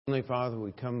Heavenly Father,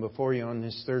 we come before you on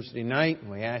this Thursday night,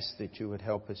 and we ask that you would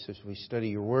help us as we study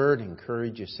your word,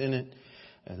 encourage us in it,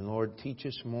 and Lord, teach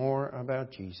us more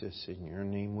about Jesus. In your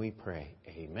name we pray.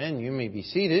 Amen. You may be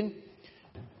seated.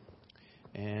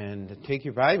 And take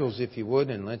your Bibles, if you would,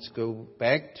 and let's go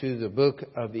back to the book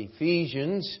of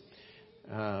Ephesians.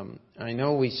 I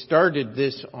know we started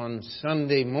this on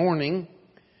Sunday morning,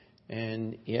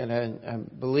 and yet I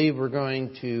believe we're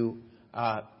going to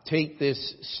take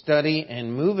this study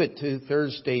and move it to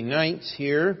Thursday nights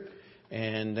here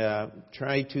and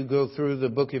try to go through the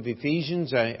book of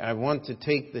Ephesians. I want to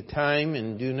take the time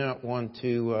and do not want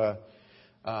to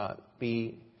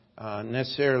be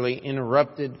necessarily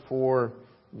interrupted for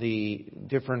the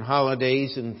different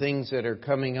holidays and things that are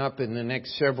coming up in the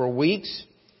next several weeks.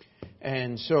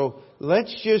 And so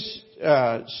let's just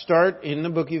start in the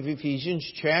book of Ephesians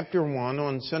chapter 1.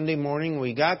 On Sunday morning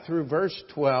we got through verse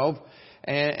 12.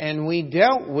 And we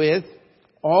dealt with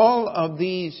all of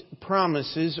these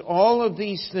promises, all of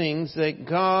these things that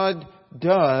God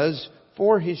does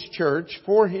for His church,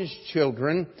 for His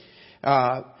children.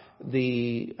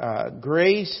 The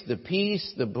grace, the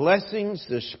peace, the blessings,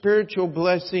 the spiritual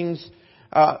blessings,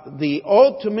 the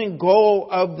ultimate goal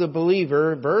of the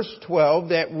believer, verse 12,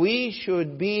 that we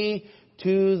should be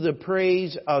to the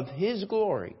praise of His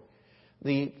glory.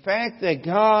 The fact that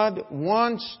God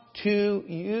wants to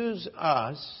use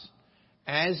us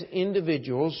as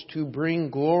individuals to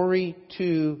bring glory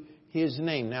to His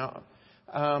name. Now,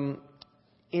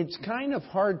 it's kind of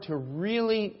hard to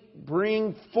really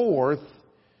bring forth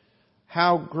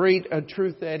how great a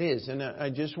truth that is. And I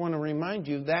just want to remind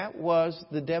you, that was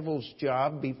the devil's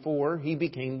job before he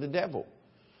became the devil,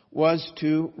 was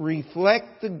to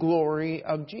reflect the glory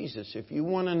of Jesus. If you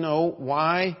want to know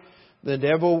why the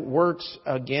devil works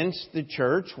against the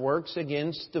church, works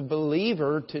against the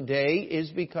believer today, is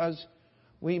because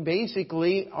we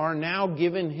basically are now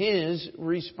given his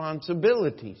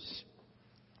responsibilities.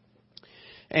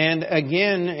 And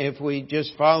again, if we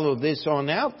just follow this on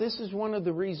out, this is one of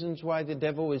the reasons why the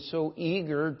devil is so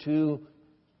eager to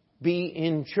be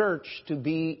in church, to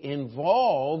be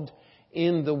involved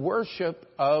in the worship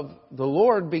of the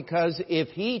Lord, because if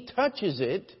he touches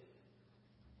it,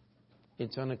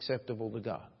 it's unacceptable to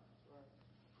God.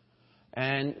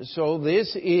 And so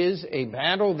this is a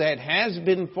battle that has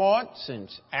been fought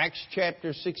since Acts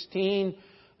chapter 16,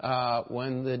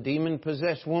 when the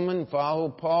demon-possessed woman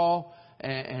followed Paul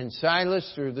and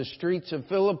Silas through the streets of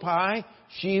Philippi.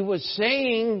 She was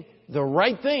saying the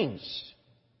right things,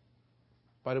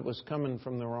 but it was coming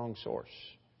from the wrong source.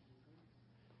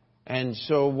 And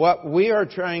so what we are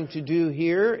trying to do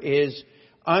here is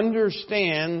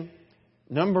understand,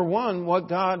 number one, what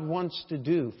God wants to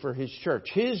do for His church.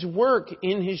 His work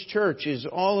in His church is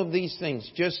all of these things.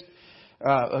 Just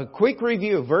a quick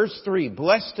review. Verse 3,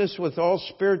 blessed us with all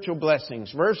spiritual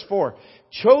blessings. Verse 4,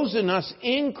 chosen us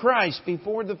in Christ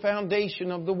before the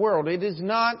foundation of the world. It is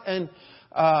not an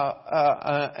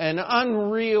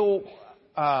unreal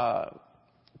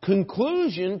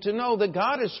conclusion to know that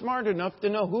God is smart enough to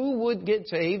know who would get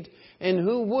saved and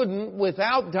who wouldn't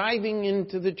without diving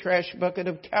into the trash bucket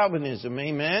of Calvinism.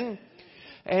 Amen?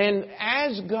 And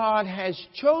as God has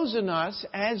chosen us,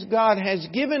 as God has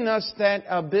given us that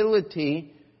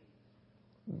ability,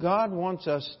 God wants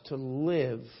us to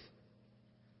live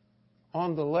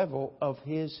on the level of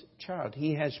His child.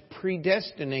 He has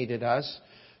predestinated us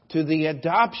to the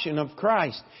adoption of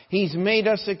Christ. He's made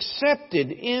us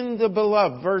accepted in the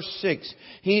beloved. Verse 6.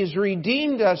 He has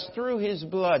redeemed us through His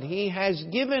blood. He has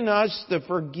given us the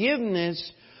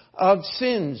forgiveness of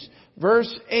sins.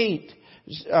 Verse 8.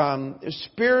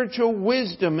 Spiritual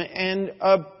wisdom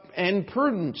and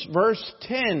prudence. Verse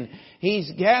 10.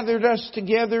 He's gathered us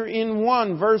together in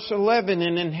one. Verse 11.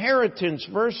 An inheritance.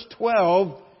 Verse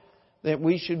 12. That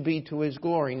we should be to His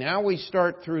glory. Now we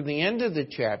start through the end of the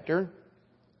chapter.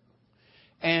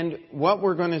 And what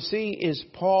we're going to see is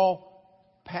Paul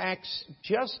packs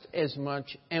just as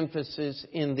much emphasis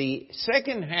in the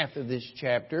second half of this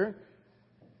chapter,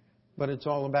 but it's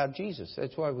all about Jesus.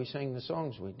 That's why we sang the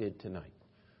songs we did tonight.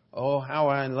 Oh, how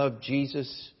I love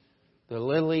Jesus, the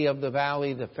lily of the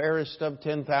valley, the fairest of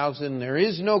 10,000. There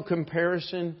is no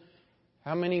comparison.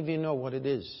 How many of you know what it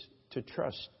is to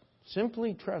trust?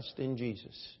 Simply trust in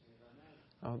Jesus.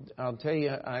 I'll tell you,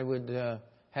 I would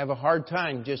have a hard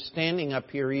time just standing up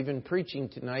here even preaching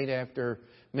tonight after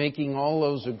making all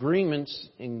those agreements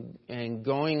and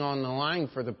going on the line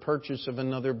for the purchase of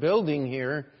another building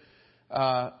here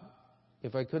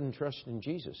if I couldn't trust in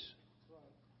Jesus.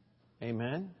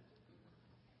 Amen?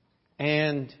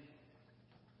 And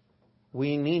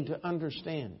we need to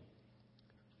understand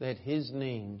that His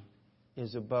name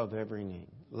is above every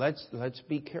name. let's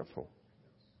be careful.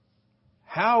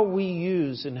 How we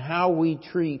use and how we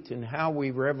treat and how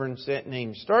we reverence that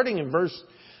name. Starting in verse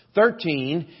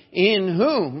 13, in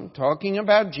whom, talking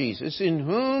about Jesus, in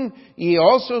whom ye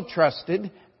also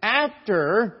trusted,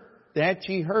 after that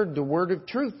ye heard the word of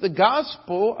truth, the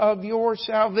gospel of your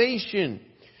salvation.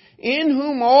 In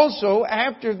whom also,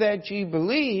 after that ye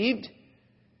believed,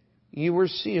 ye were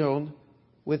sealed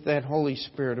with that Holy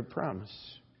Spirit of promise,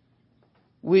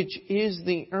 which is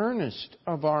the earnest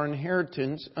of our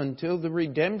inheritance until the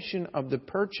redemption of the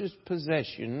purchased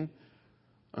possession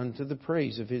unto the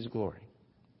praise of His glory.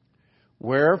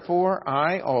 Wherefore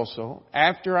I also,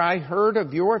 after I heard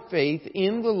of your faith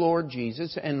in the Lord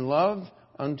Jesus and love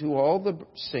unto all the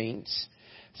saints,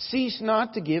 cease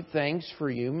not to give thanks for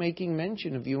you, making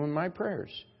mention of you in my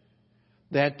prayers,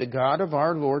 that the God of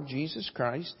our Lord Jesus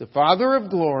Christ, the Father of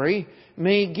glory,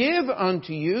 may give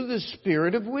unto you the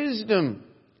spirit of wisdom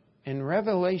and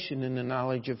revelation in the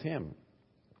knowledge of Him,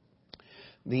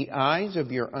 the eyes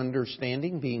of your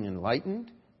understanding being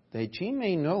enlightened, that ye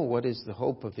may know what is the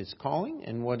hope of His calling,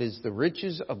 and what is the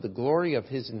riches of the glory of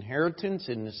His inheritance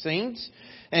in the saints,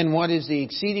 and what is the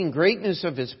exceeding greatness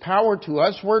of His power to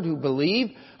usward who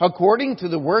believe, according to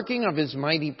the working of His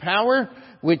mighty power,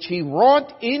 which He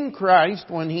wrought in Christ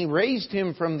when He raised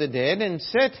Him from the dead and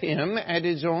set Him at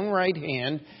His own right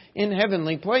hand in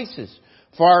heavenly places,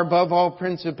 far above all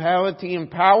principality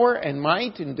and power and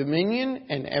might and dominion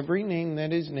and every name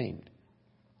that is named,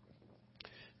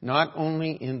 not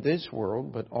only in this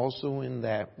world, but also in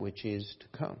that which is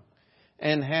to come,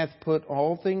 and hath put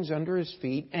all things under His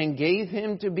feet, and gave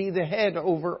Him to be the head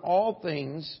over all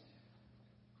things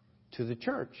to the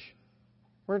church.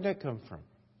 Where'd that come from?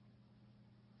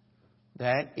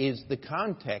 That is the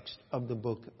context of the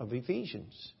book of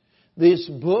Ephesians. This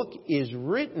book is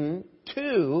written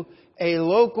to a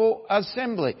local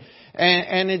assembly.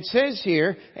 And it says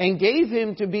here, and gave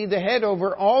Him to be the head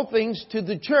over all things to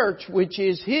the church, which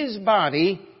is His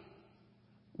body,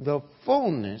 the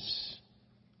fullness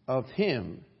of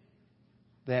Him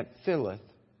that filleth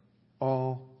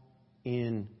all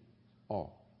in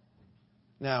all.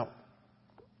 Now,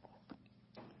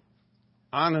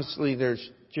 honestly, there's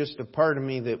just a part of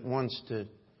me that wants to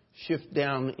shift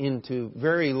down into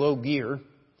very low gear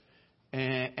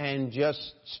and just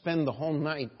spend the whole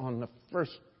night on the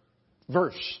first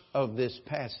verse of this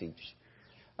passage.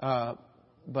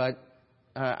 But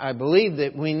I believe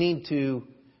that we need to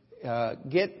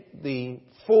get the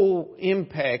full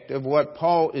impact of what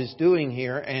Paul is doing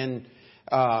here. And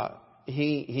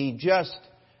he just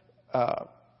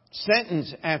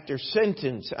sentence after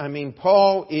sentence. I mean,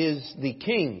 Paul is the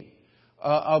king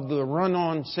of the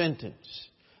run-on sentence.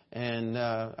 And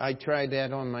I tried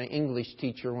that on my English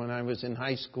teacher when I was in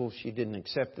high school. She didn't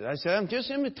accept it. I said, I'm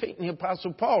just imitating the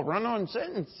Apostle Paul. Run-on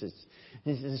sentences.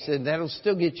 He said, that'll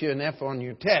still get you an F on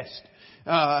your test.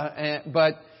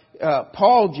 But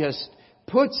Paul just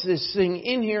puts this thing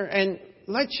in here. And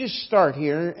let's just start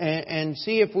here and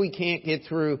see if we can't get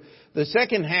through the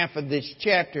second half of this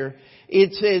chapter.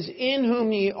 It says, in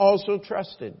whom ye also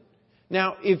trusted.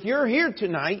 Now, if you're here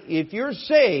tonight, if you're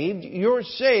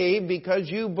saved because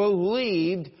you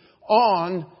believed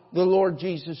on the Lord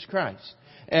Jesus Christ.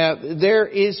 There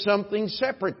is something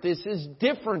separate. This is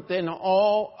different than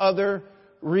all other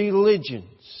religions.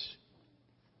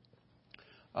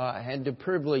 I had the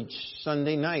privilege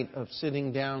Sunday night of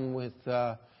sitting down with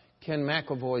Ken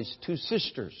McAvoy's two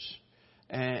sisters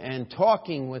and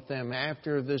talking with them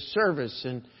after the service.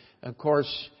 And, of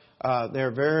course,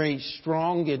 they're very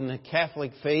strong in the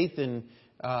Catholic faith and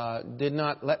did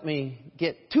not let me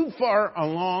get too far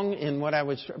along in what I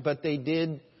was, but they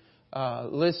did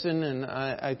listen, and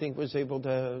I think was able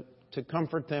to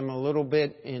comfort them a little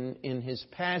bit in his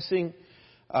passing.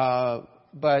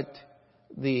 But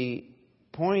the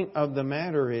point of the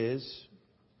matter is,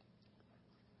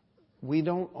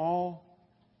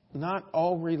 not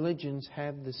all religions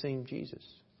have the same Jesus.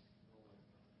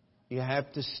 You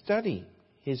have to study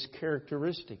His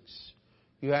characteristics.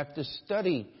 You have to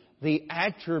study the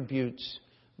attributes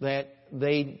that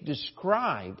they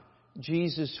describe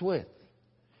Jesus with.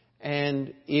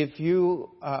 And if you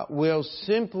will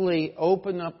simply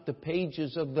open up the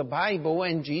pages of the Bible,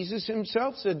 and Jesus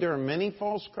Himself said there are many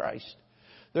false Christs.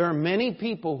 There are many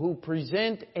people who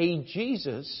present a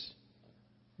Jesus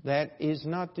that is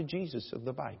not the Jesus of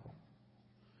the Bible.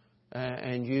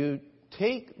 And you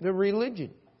take the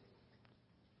religion.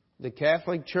 The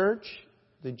Catholic Church,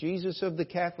 the Jesus of the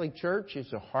Catholic Church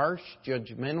is a harsh,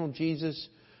 judgmental Jesus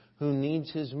who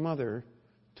needs His mother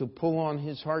to pull on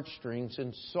His heartstrings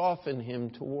and soften Him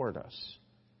toward us.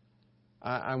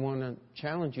 I want to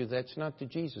challenge you, that's not the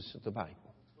Jesus of the Bible.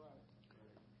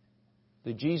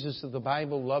 The Jesus of the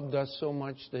Bible loved us so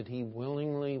much that He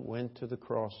willingly went to the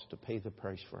cross to pay the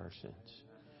price for our sins.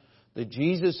 The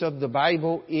Jesus of the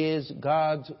Bible is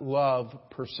God's love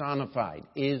personified,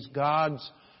 is God's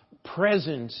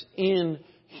presence in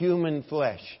human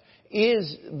flesh,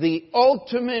 is the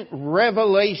ultimate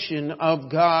revelation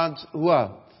of God's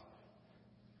love.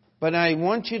 But I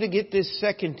want you to get this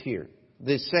second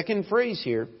phrase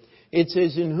here. It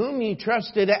says, in whom ye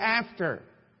trusted after.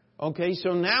 Okay,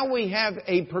 so now we have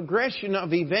a progression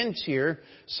of events here.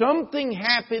 Something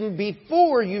happened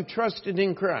before you trusted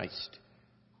in Christ.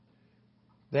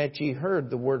 That ye heard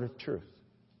the word of truth.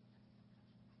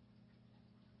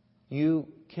 You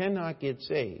cannot get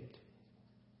saved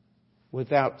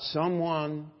without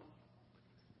someone,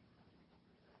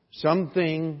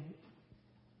 something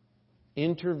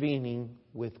intervening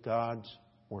with God's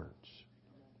words.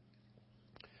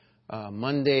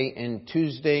 Monday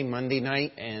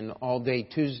night and all day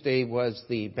Tuesday was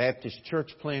the Baptist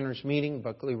Church Planners meeting,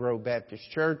 Buckley Road Baptist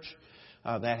Church.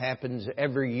 That happens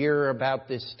every year about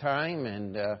this time,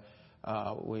 and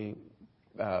we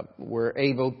were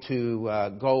able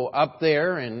to go up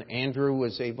there, and Andrew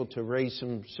was able to raise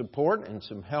some support and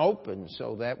some help, and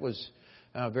so that was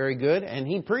very good. And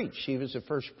he preached. He was the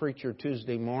first preacher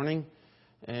Tuesday morning,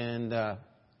 and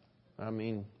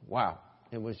wow,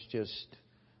 it was just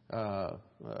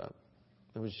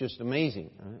amazing.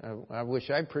 I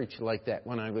wish I preached like that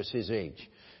when I was his age,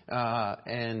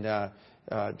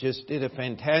 just did a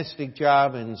fantastic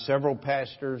job, and several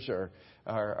pastors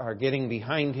are getting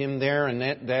behind him there, and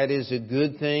that is a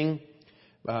good thing.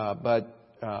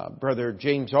 But Brother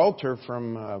James Alter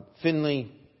from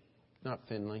Findlay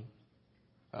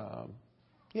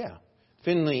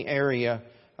area,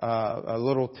 a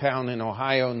little town in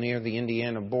Ohio near the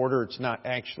Indiana border. It's not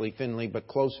actually Findlay, but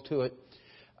close to it.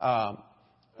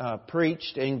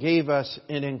 Preached and gave us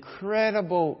an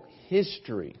incredible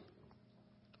history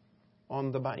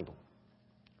on the Bible.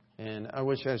 And I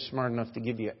wish I was smart enough to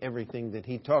give you everything that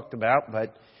he talked about,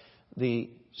 but the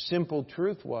simple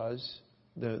truth was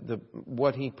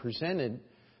what he presented.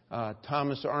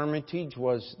 Thomas Armitage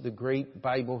was the great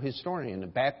Bible historian, a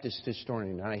Baptist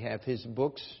historian. I have his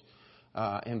books.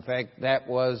 In fact, that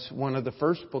was one of the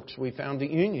first books we found at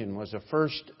Union, was a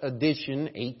first edition,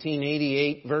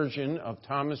 1888 version of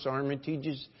Thomas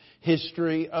Armitage's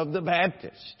History of the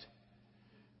Baptist.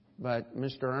 But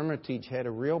Mr. Armitage had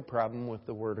a real problem with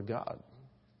the Word of God.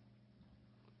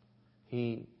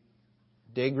 He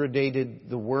degraded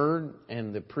the Word,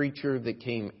 and the preacher that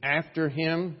came after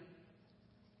him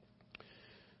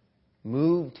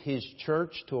moved his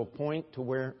church to a point to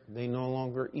where they no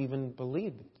longer even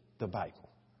believed the Bible.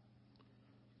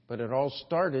 But it all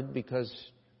started because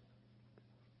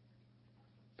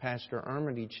Pastor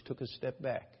Armitage took a step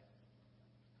back.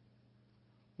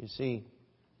 You see,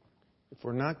 if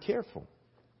we're not careful,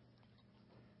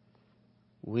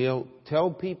 we'll tell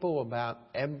people about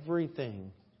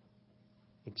everything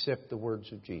except the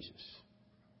words of Jesus.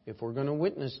 If we're going to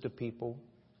witness to people,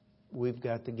 we've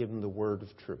got to give them the word of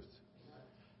truth.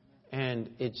 And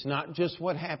it's not just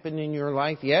what happened in your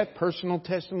life. Yeah, personal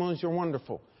testimonies are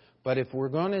wonderful. But if we're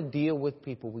going to deal with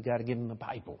people, we've got to give them the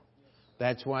Bible.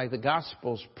 That's why the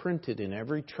gospel's printed in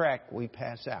every tract we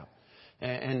pass out.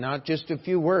 And not just a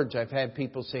few words. I've had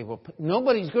people say, well,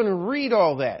 nobody's going to read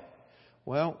all that.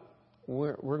 Well,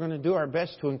 we're going to do our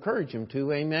best to encourage them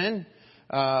to. Amen?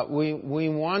 We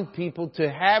want people to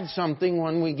have something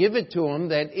when we give it to them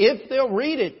that if they'll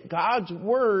read it, God's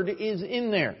Word is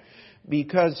in there.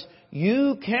 Because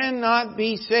you cannot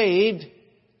be saved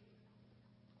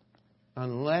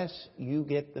unless you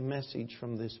get the message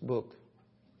from this book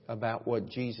about what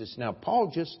Jesus... Now,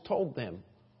 Paul just told them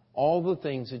all the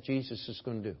things that Jesus is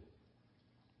going to do.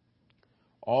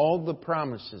 All the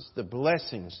promises, the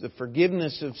blessings, the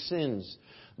forgiveness of sins,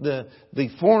 the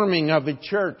forming of a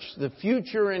church, the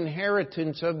future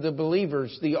inheritance of the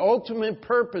believers, the ultimate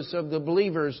purpose of the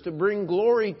believers to bring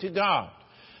glory to God.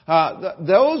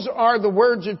 Those are the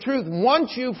words of truth.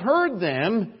 Once you've heard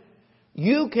them,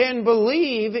 you can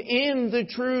believe in the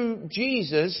true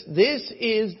Jesus. This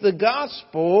is the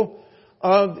gospel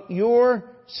of your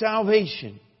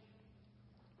salvation.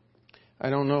 I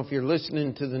don't know if you're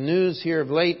listening to the news here of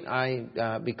late.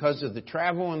 Because of the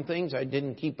travel and things, I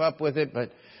didn't keep up with it,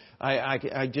 but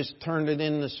I just turned it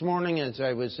in this morning as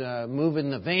I was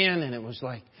moving the van, and it was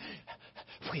like,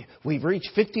 we've reached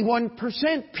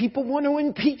 51%. People want to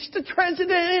impeach the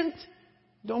president.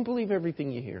 Don't believe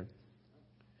everything you hear.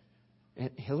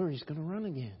 And Hillary's going to run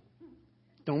again.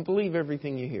 Don't believe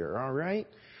everything you hear, all right?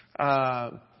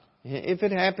 If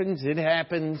it happens, it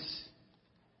happens.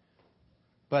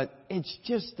 But it's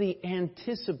just the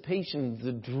anticipation,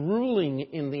 the drooling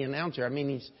in the announcer. I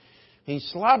mean, he's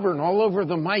slobbering all over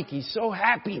the mic. He's so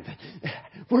happy that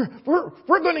we're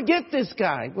going to get this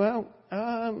guy. Well,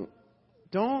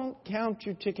 don't count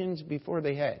your chickens before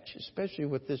they hatch, especially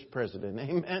with this president.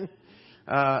 Amen.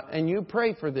 And you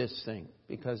pray for this thing,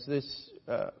 because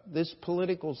this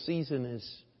political season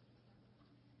is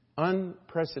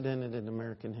unprecedented in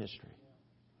American history.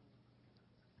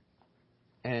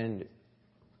 And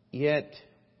yet,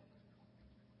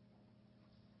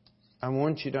 I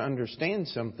want you to understand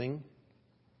something.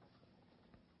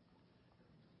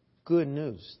 Good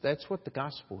news. That's what the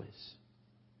gospel is.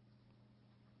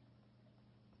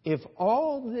 If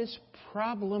all this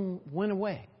problem went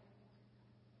away,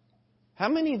 how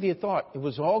many of you thought it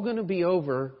was all going to be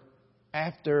over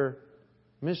after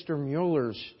Mr.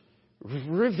 Mueller's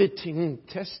riveting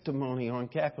testimony on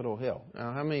Capitol Hill?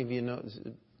 Now, how many of you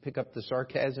pick up the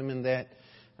sarcasm in that?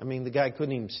 I mean, the guy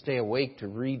couldn't even stay awake to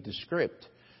read the script.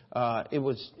 It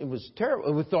was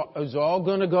terrible. We thought it was all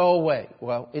going to go away.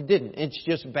 Well, it didn't. It's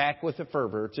just back with a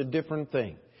fervor. It's a different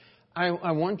thing.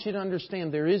 I want you to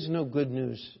understand there is no good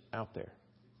news out there.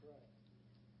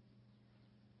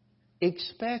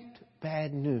 Expect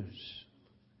bad news.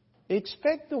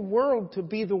 Expect the world to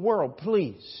be the world,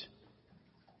 please.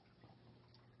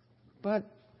 But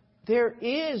there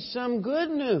is some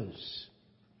good news.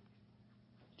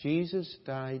 Jesus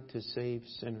died to save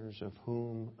sinners, of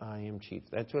whom I am chief.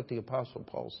 That's what the Apostle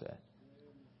Paul said.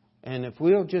 And if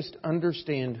we'll just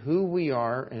understand who we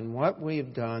are and what we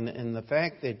have done, and the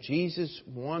fact that Jesus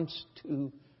wants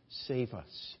to save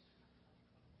us,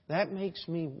 that makes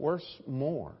me worth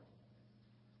more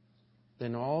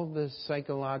than all the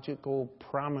psychological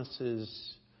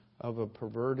promises of a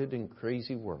perverted and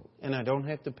crazy world. And I don't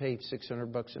have to pay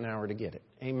 $600 an hour to get it.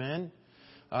 Amen?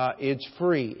 It's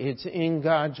free. It's in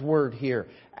God's Word here.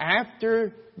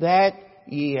 After that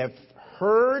ye have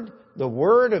heard the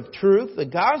word of truth, the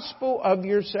gospel of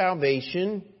your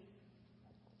salvation.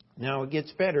 Now it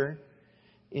gets better.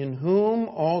 In whom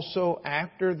also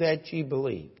after that ye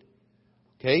believed.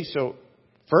 Okay, so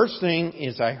first thing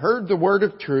is I heard the word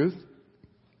of truth,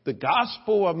 the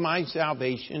gospel of my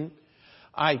salvation.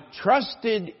 I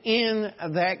trusted in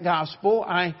that gospel.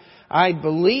 I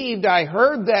believed, I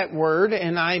heard that word,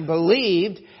 and I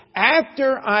believed.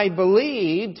 After I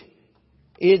believed,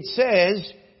 it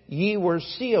says, ye were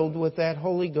sealed with that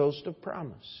Holy Ghost of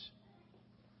promise.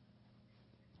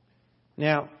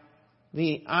 Now,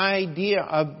 the idea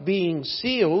of being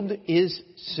sealed is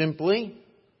simply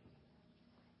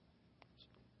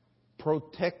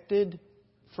protected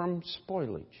from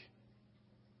spoilage.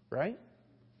 Right?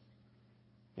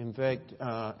 In fact,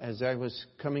 as I was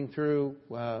coming through,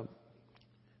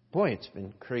 boy, it's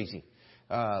been crazy.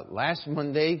 Last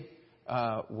Monday,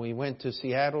 we went to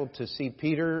Seattle to see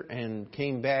Peter and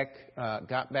came back,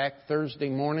 got back Thursday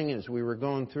morning as we were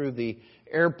going through the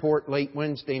airport late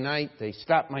Wednesday night. They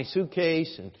stopped my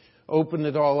suitcase and opened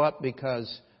it all up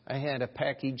because I had a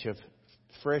package of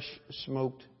fresh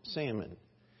smoked salmon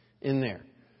in there.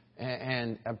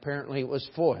 And apparently it was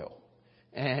foil.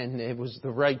 And it was the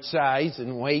right size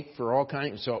and weight for all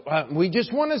kinds. So we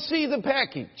just want to see the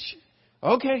package.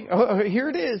 Okay, here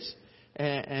it is.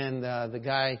 And the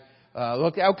guy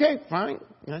looked, okay, fine.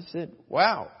 I said,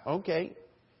 wow, okay.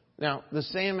 Now, the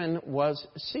salmon was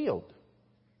sealed.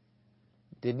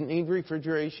 Didn't need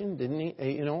refrigeration. Didn't need,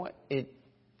 you know what?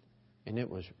 And it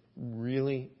was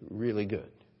really, really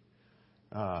good.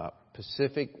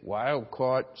 Pacific wild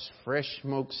caught, fresh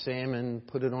smoked salmon.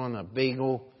 Put it on a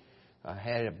bagel. I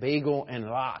had a bagel and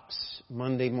lox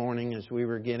Monday morning as we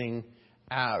were getting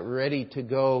ready to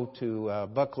go to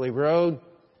Buckley Road.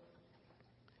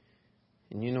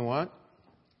 And you know what?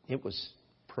 It was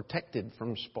protected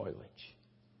from spoilage.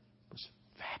 It was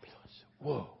fabulous.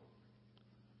 Whoa.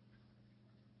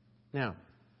 Now,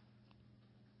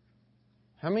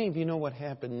 how many of you know what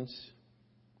happens?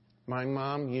 My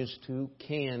mom used to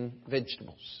can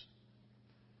vegetables.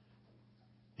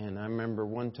 And I remember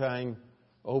one time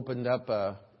opened up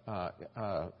a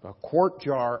quart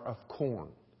jar of corn.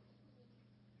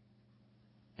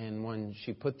 And when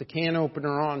she put the can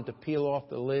opener on to peel off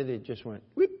the lid, it just went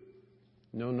whoop,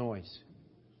 no noise.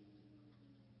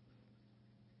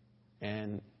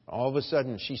 And all of a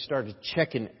sudden, she started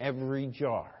checking every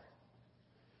jar.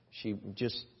 She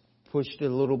just pushed it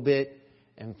a little bit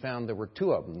and found there were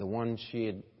two of them. The one she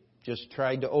had just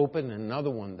tried to open and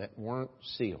another one that weren't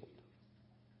sealed.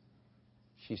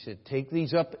 She said, take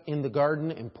these up in the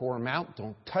garden and pour them out.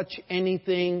 Don't touch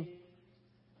anything.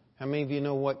 How many of you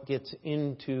know what gets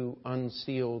into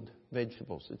unsealed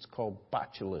vegetables? It's called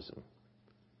botulism.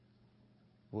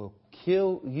 will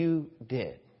kill you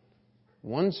dead.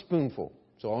 One spoonful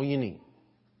is all you need.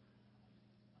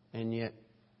 And yet,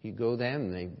 you go there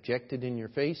and they inject it in your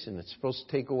face and it's supposed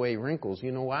to take away wrinkles.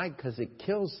 You know why? Because it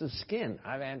kills the skin.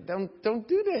 I mean, don't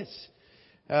do this.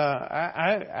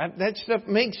 That stuff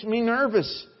makes me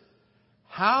nervous.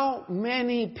 How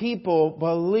many people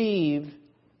believe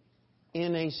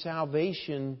in a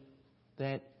salvation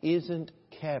that isn't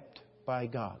kept by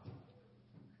God?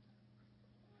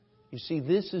 You see,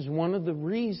 this is one of the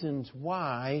reasons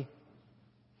why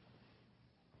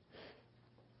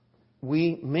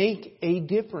we make a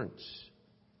difference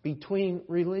between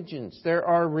religions. There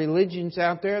are religions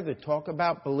out there that talk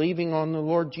about believing on the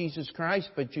Lord Jesus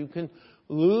Christ, but you can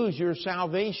lose your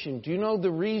salvation. Do you know the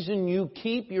reason you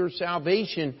keep your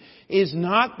salvation is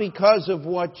not because of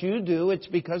what you do, it's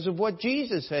because of what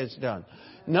Jesus has done.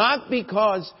 Not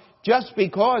just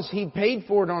because He paid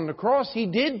for it on the cross. He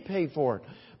did pay for it.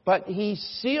 But He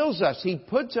seals us. He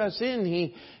puts us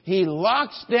in. He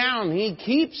locks down. He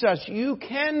keeps us. You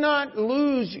cannot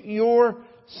lose your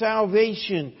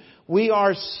salvation. We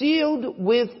are sealed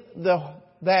with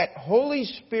that Holy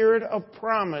Spirit of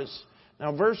promise.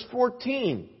 Now, verse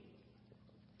 14.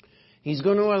 He's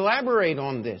going to elaborate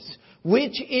on this.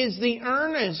 Which is the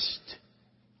earnest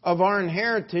of our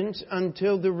inheritance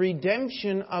until the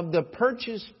redemption of the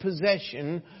purchased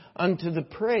possession unto the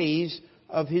praise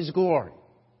of His glory.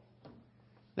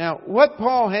 Now, what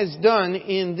Paul has done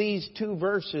in these two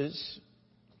verses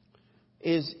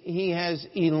is he has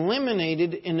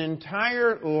eliminated an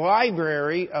entire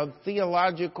library of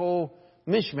theological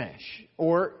mishmash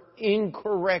or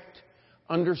incorrect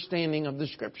understanding of the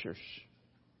Scriptures.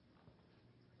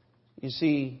 You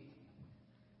see,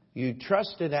 you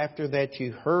trusted after that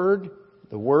you heard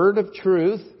the word of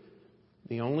truth.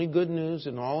 The only good news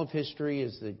in all of history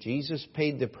is that Jesus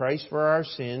paid the price for our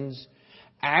sins.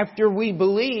 After we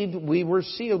believed, we were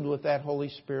sealed with that Holy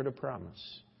Spirit of promise.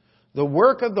 The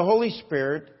work of the Holy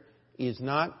Spirit is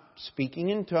not speaking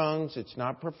in tongues. It's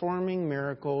not performing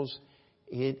miracles.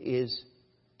 It is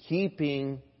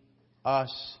keeping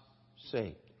us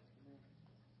saved.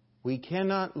 We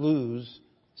cannot lose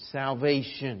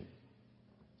salvation.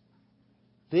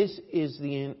 This is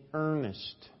the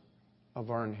earnest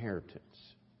of our inheritance.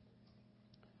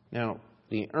 Now,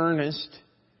 the earnest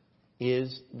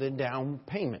is the down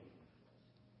payment.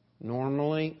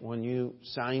 Normally, when you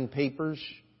sign papers,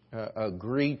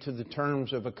 agree to the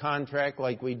terms of a contract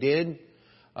like we did,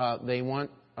 they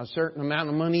want a certain amount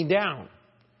of money down.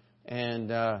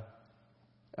 And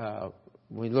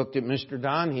we looked at Mr.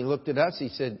 Don. He looked at us. He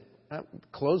said,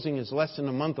 closing is less than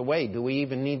a month away. Do we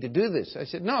even need to do this? I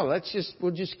said, no,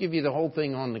 we'll just give you the whole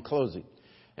thing on the closing.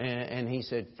 And he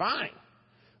said, fine.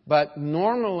 But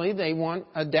normally they want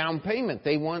a down payment.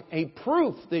 They want a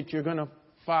proof that you're going to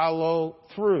follow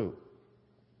through.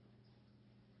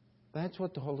 That's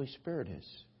what the Holy Spirit is.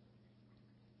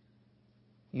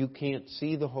 You can't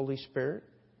see the Holy Spirit.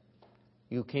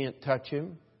 You can't touch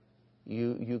Him.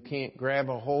 You can't grab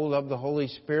a hold of the Holy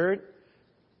Spirit.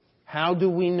 How do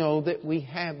we know that we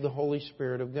have the Holy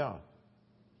Spirit of God?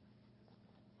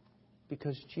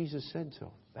 Because Jesus said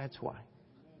so. That's why.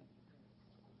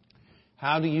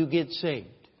 How do you get saved?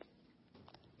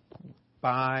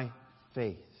 By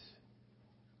faith.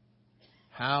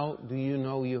 How do you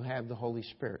know you have the Holy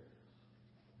Spirit?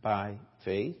 By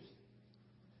faith,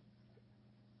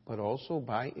 but also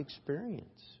by experience.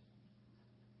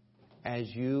 As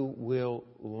you will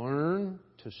learn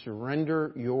to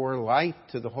surrender your life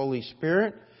to the Holy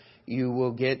Spirit, you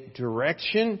will get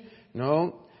direction.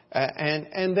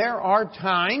 And there are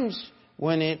times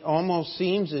when it almost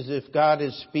seems as if God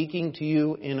is speaking to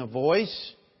you in a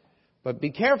voice. But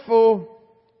be careful.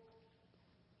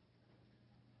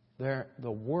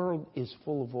 The world is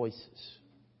full of voices.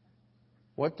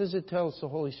 What does it tell us the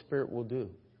Holy Spirit will do?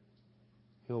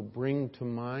 He'll bring to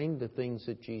mind the things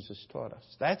that Jesus taught us.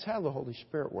 That's how the Holy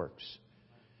Spirit works.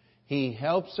 He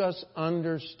helps us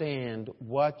understand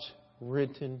what's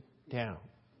written down.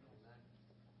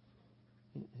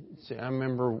 I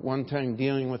remember one time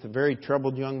dealing with a very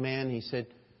troubled young man. He said,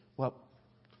 well,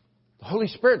 the Holy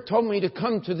Spirit told me to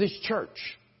come to this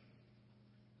church.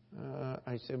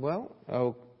 I said, well,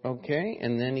 okay.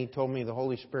 And then he told me the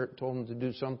Holy Spirit told him to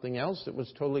do something else that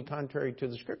was totally contrary to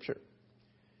the Scripture.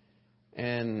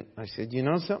 And I said, you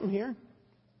know something here?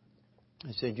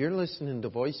 I said, you're listening to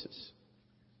voices.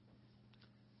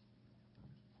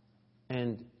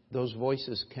 And those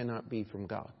voices cannot be from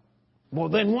God. Well,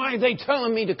 then why are they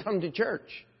telling me to come to church?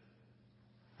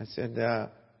 I said,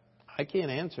 I can't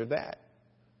answer that.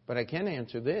 But I can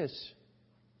answer this.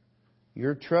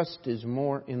 Your trust is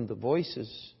more in the voices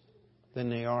than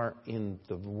they are in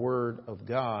the Word of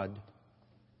God,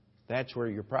 that's where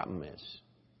your problem is.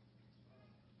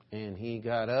 And he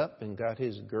got up and got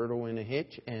his girdle in a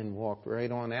hitch and walked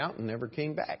right on out and never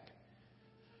came back.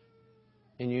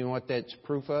 And you know what that's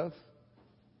proof of?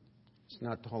 It's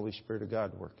not the Holy Spirit of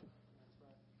God working.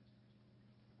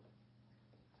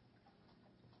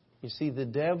 You see, the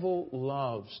devil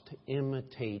loves to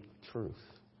imitate truth.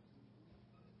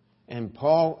 And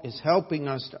Paul is helping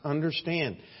us to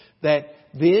understand that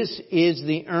this is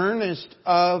the earnest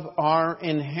of our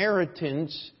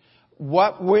inheritance.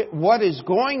 What is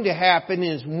going to happen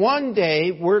is one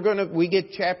day we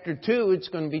get chapter 2, it's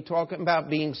going to be talking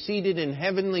about being seated in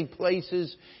heavenly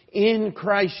places in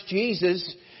Christ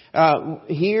Jesus.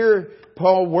 Here,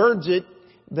 Paul words it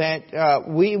that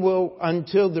we will,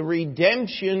 until the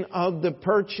redemption of the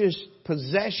purchased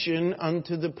possession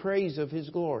unto the praise of His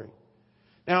glory.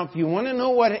 Now, if you want to know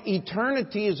what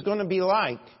eternity is going to be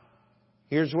like,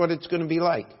 here's what it's going to be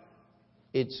like.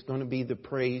 It's going to be the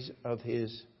praise of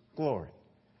His glory.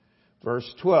 Verse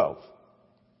 12.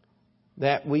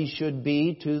 That we should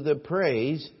be to the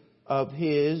praise of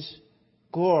His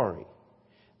glory.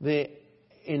 The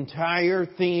entire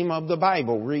theme of the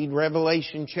Bible. Read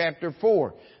Revelation chapter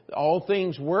 4. All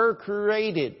things were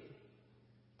created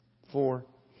for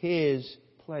His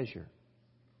pleasure.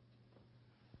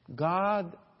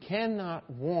 God cannot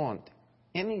want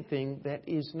anything that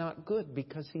is not good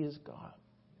because He is God.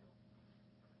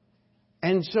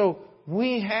 And so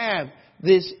we have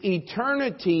this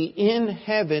eternity in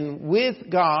heaven with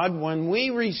God when we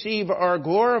receive our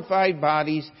glorified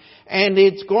bodies, and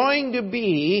it's going to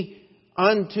be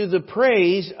unto the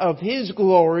praise of His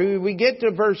glory. We get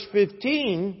to verse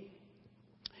 15.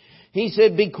 He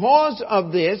said, because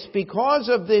of this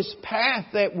path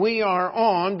that we are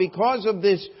on, because of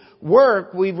this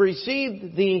work, we've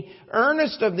received the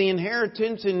earnest of the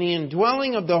inheritance and the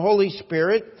indwelling of the Holy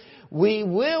Spirit. We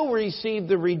will receive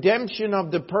the redemption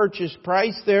of the purchase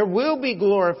price. There will be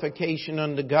glorification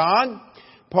unto God.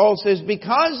 Paul says,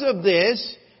 because of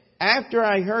this, after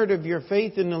I heard of your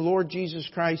faith in the Lord Jesus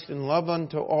Christ and love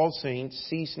unto all saints,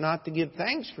 cease not to give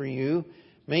thanks for you,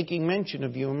 making mention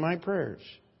of you in my prayers.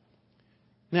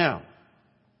 Now,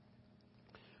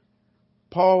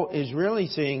 Paul is really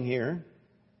saying here,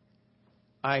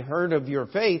 I heard of your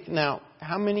faith. Now,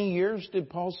 how many years did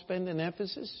Paul spend in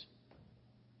Ephesus?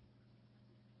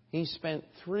 He spent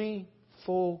 3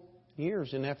 full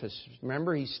years in Ephesus.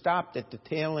 Remember, he stopped at the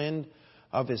tail end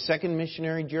of his second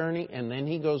missionary journey, and then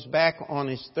he goes back on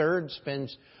his third,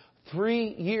 spends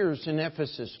 3 years in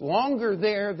Ephesus. Longer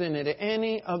there than at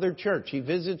any other church. He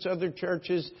visits other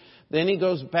churches. Then he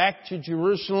goes back to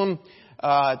Jerusalem,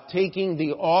 taking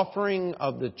the offering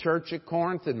of the church at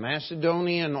Corinth and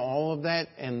Macedonia and all of that.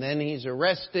 And then he's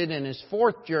arrested, and his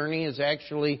fourth journey is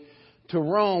actually to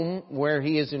Rome, where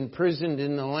he is imprisoned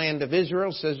in the land of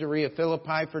Israel, Caesarea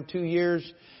Philippi, for 2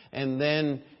 years, and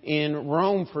then in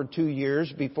Rome for 2 years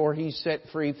before he's set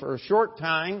free for a short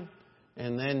time,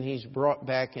 and then he's brought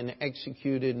back and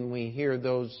executed, and we hear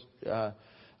those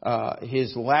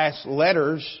his last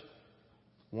letters.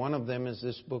 One of them is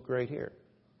this book right here.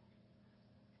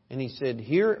 And he said,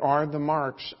 here are the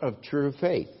marks of true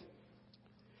faith.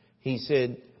 He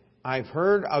said, I've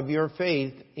heard of your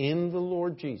faith in the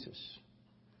Lord Jesus.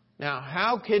 Now,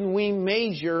 how can we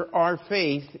measure our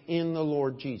faith in the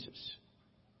Lord Jesus?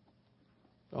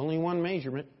 Only one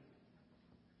measurement.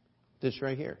 This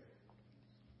right here.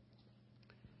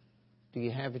 Do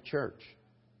you have a church?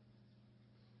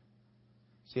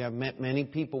 See, I've met many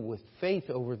people with faith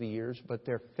over the years, but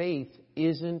their faith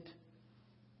isn't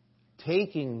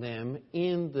taking them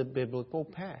in the biblical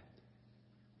path.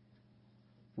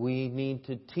 We need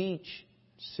to teach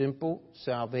simple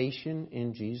salvation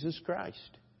in Jesus Christ.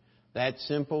 That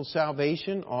simple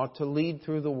salvation ought to lead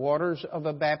through the waters of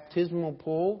a baptismal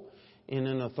pool in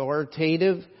an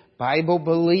authoritative,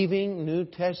 Bible-believing, New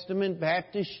Testament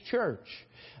Baptist church.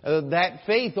 That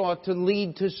faith ought to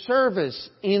lead to service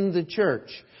in the church.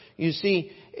 You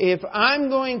see, if I'm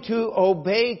going to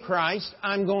obey Christ,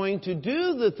 I'm going to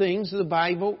do the things the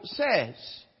Bible says.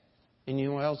 And you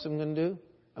know what else I'm going to do?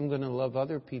 I'm going to love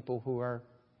other people who are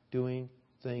doing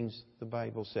things the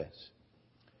Bible says.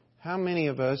 How many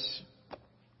of us,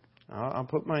 I'll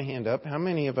put my hand up, how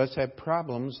many of us have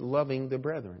problems loving the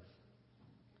brethren?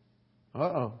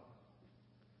 Uh-oh.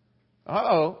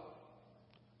 Uh-oh.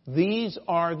 These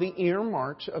are the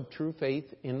earmarks of true faith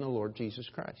in the Lord Jesus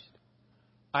Christ.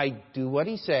 I do what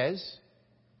He says,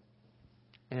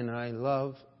 and I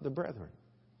love the brethren.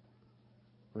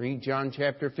 Read John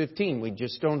chapter 15. We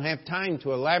just don't have time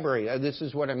to elaborate. This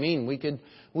is what I mean. We could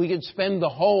spend the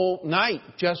whole night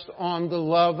just on the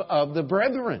love of the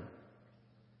brethren.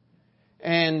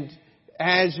 And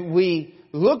as we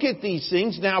look at these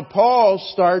things, now Paul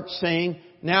starts saying,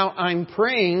 now I'm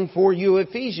praying for you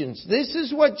Ephesians. This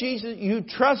is what Jesus, you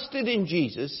trusted in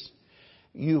Jesus.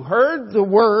 You heard the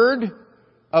word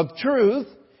of truth.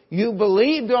 You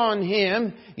believed on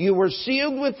Him. You were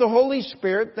sealed with the Holy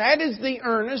Spirit. That is the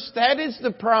earnest. That is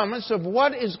the promise of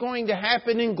what is going to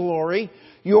happen in glory.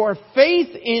 Your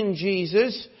faith in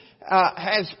Jesus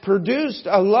has produced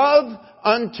a love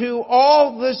unto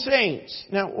all the saints.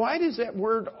 Now, why does that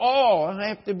word all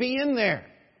have to be in there?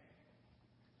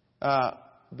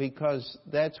 Because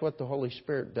that's what the Holy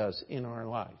Spirit does in our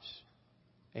lives.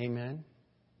 Amen.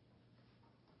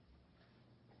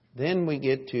 Then we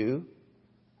get to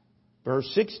verse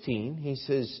 16. He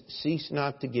says, cease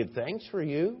not to give thanks for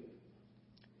you,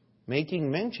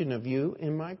 making mention of you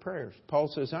in my prayers.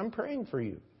 Paul says, I'm praying for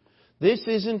you. This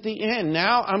isn't the end.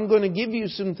 Now I'm going to give you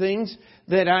some things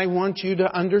that I want you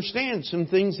to understand. Some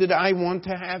things that I want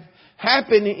to have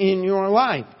happen in your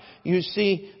life. You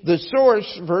see, the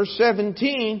source, verse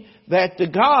 17, that the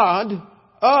God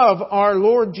of our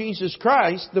Lord Jesus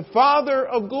Christ, the Father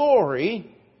of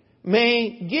glory,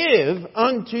 may give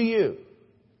unto you.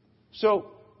 So,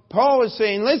 Paul is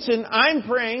saying, listen, I'm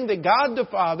praying that God the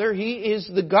Father, He is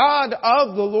the God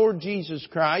of the Lord Jesus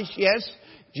Christ. Yes,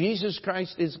 Jesus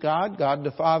Christ is God. God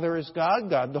the Father is God.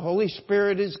 God the Holy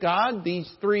Spirit is God.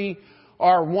 These three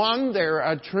are one. They're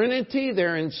a trinity.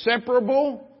 They're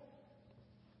inseparable.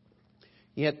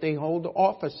 Yet they hold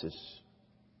offices.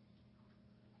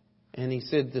 And he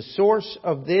said, the source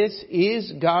of this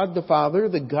is God the Father,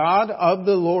 the God of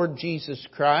the Lord Jesus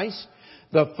Christ,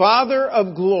 the Father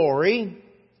of glory.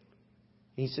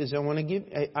 He says,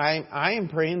 I am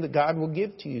praying that God will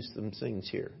give to you some things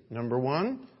here. Number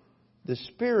one, the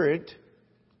spirit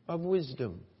of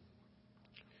wisdom.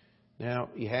 Now,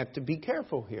 you have to be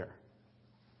careful here.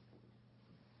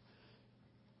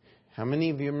 How many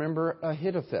of you remember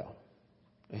Ahithophel?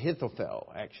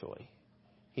 Ahithophel, actually.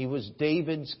 He was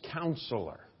David's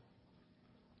counselor.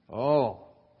 Oh,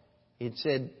 it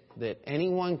said that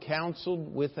anyone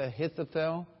counseled with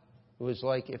Ahithophel, it was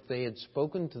like if they had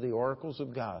spoken to the oracles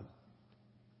of God.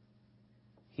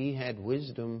 He had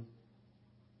wisdom,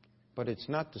 but it's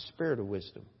not the spirit of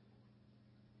wisdom.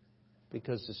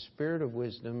 Because the spirit of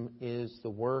wisdom is the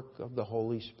work of the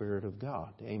Holy Spirit of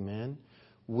God. Amen.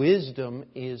 Wisdom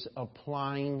is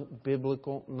applying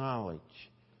biblical knowledge.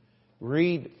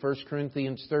 Read 1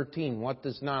 Corinthians 13. What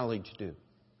does knowledge do?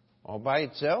 All by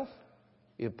itself,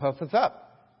 it puffeth up.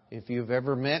 If you've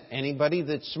ever met anybody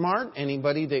that's smart,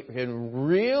 anybody that can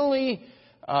really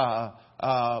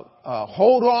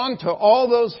hold on to all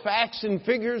those facts and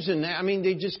figures, and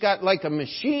they just got like a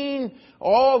machine.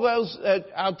 All those.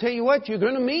 I'll tell you what, you're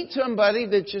going to meet somebody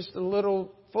that's just a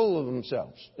little full of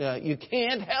themselves. You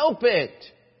can't help it.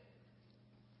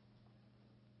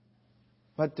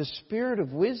 But the spirit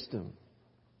of wisdom,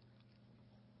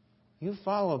 you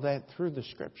follow that through the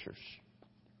Scriptures.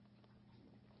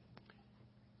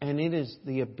 And it is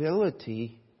the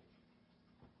ability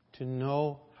to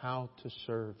know how to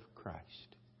serve Christ.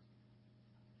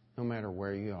 No matter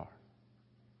where you are.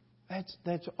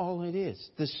 That's all it is.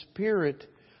 The spirit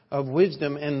of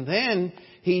wisdom. And then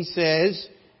he says,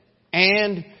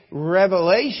 and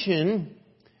revelation.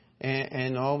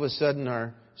 And all of a sudden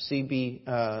our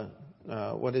TBN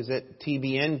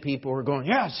people are going,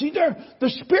 yeah, see there, the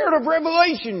spirit of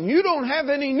revelation. You don't have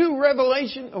any new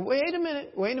revelation. Oh, wait a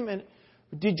minute.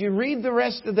 Did you read the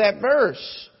rest of that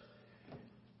verse?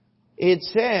 It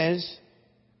says,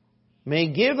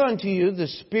 may give unto you the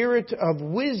spirit of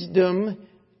wisdom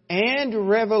and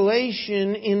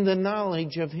revelation in the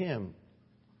knowledge of Him.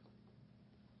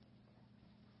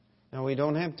 Now we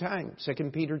don't have time.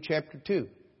 2 Peter chapter 2.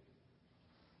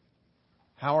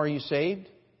 How are you saved?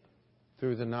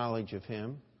 Through the knowledge of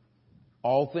Him.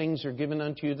 All things are given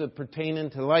unto you that pertain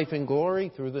unto life and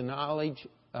glory through the knowledge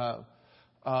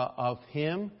of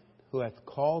Him who hath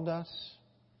called us.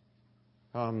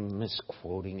 I'm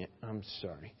misquoting it. I'm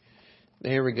sorry.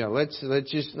 There we go. Let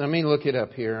me look it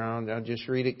up here. I'll just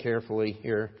read it carefully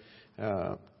here.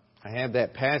 I have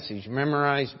that passage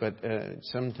memorized, but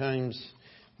sometimes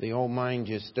the old mind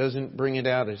just doesn't bring it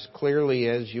out as clearly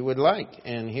as you would like.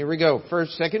 And here we go.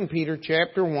 2 Peter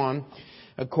chapter 1.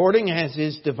 According as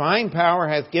His divine power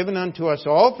hath given unto us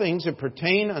all things that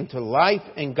pertain unto life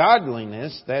and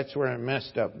godliness. That's where I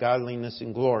messed up. Godliness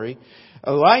and glory.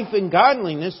 A life and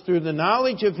godliness through the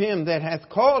knowledge of Him that hath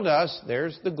called us,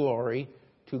 there's the glory,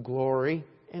 to glory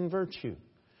and virtue.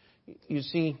 You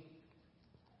see,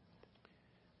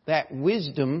 that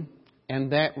wisdom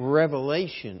and that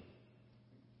revelation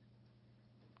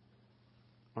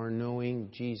are knowing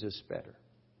Jesus better.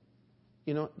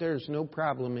 You know, there's no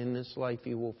problem in this life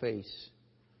you will face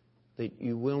that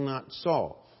you will not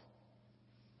solve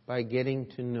by getting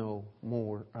to know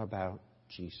more about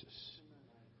Jesus.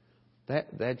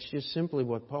 That's just simply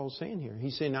what Paul's saying here.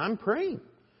 He's saying, I'm praying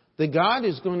that God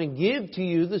is going to give to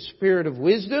you the spirit of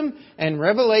wisdom and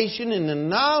revelation and the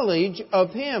knowledge of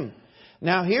Him.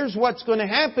 Now here's what's going to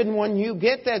happen when you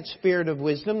get that spirit of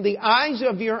wisdom. The eyes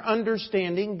of your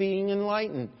understanding being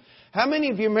enlightened. How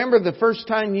many of you remember the first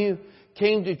time you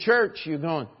came to church, you're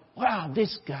going, wow,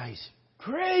 this guy's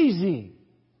crazy.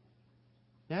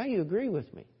 Now you agree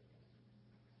with me.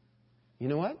 You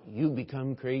know what? You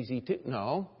become crazy too.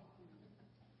 No.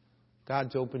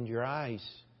 God's opened your eyes.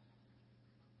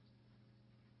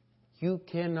 You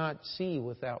cannot see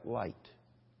without light.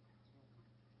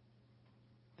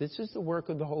 This is the work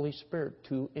of the Holy Spirit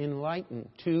to enlighten,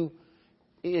 to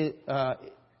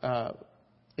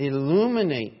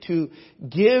illuminate, to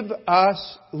give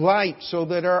us light so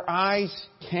that our eyes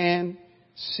can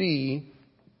see.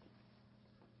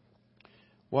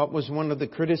 What was one of the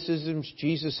criticisms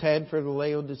Jesus had for the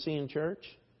Laodicean church?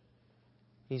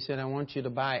 He said, I want you to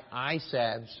buy eye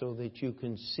salve so that you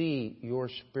can see your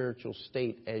spiritual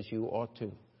state as you ought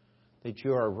to. That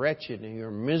you are wretched and you're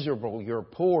miserable, you're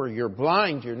poor, you're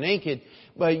blind, you're naked,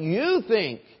 but you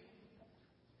think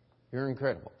you're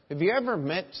incredible. Have you ever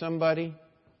met somebody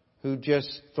who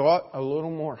just thought a little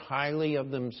more highly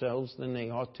of themselves than they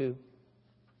ought to?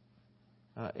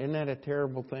 Isn't that a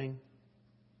terrible thing?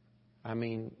 I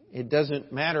mean, it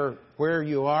doesn't matter where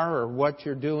you are or what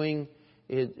you're doing.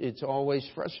 It's always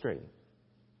frustrating.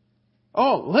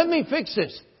 Oh, let me fix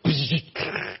this.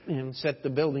 And set the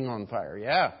building on fire.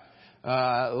 Yeah.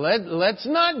 Let's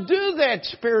not do that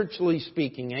spiritually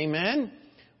speaking. Amen.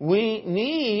 We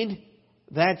need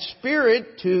that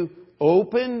Spirit to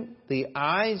open the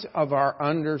eyes of our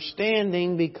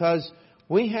understanding, because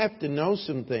we have to know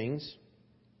some things.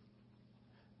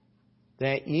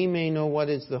 That ye may know what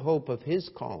is the hope of His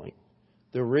calling,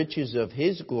 the riches of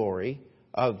His glory,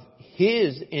 of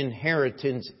His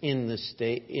inheritance in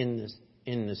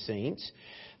the saints,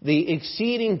 the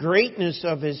exceeding greatness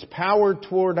of His power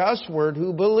toward usward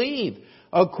who believe,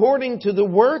 according to the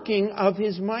working of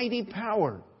His mighty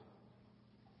power.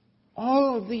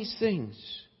 All of these things.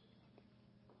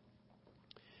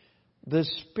 The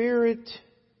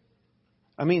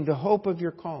hope of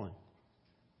your calling.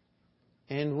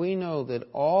 And we know that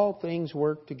all things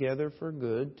work together for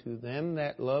good to them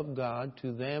that love God,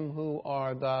 to them who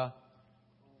are the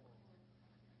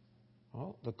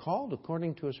called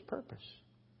according to His purpose.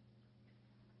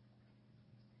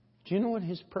 Do you know what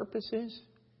His purpose is?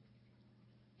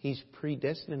 He's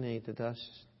predestinated us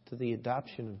to the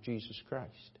adoption of Jesus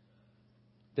Christ.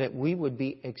 That we would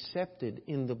be accepted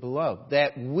in the beloved.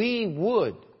 That we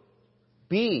would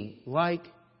be like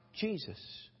Jesus.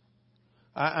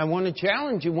 I want to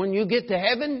challenge you. When you get to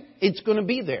heaven, it's going to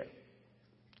be there.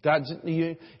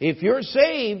 If you're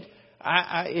saved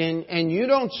and you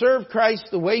don't serve Christ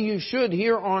the way you should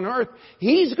here on earth,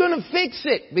 He's going to fix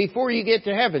it before you get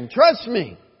to heaven. Trust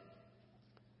me.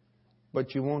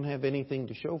 But you won't have anything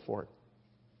to show for it.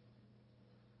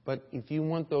 But if you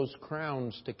want those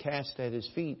crowns to cast at His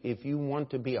feet, if you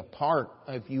want to be a part,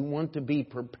 if you want to be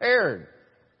prepared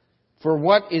for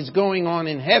what is going on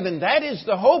in heaven, that is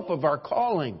the hope of our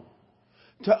calling.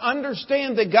 To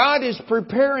understand that God is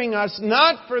preparing us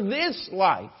not for this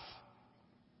life,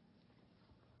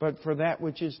 but for that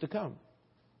which is to come.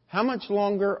 How much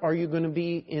longer are you going to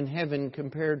be in heaven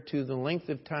compared to the length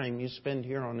of time you spend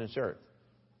here on this earth?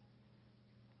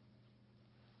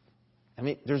 I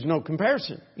mean, there's no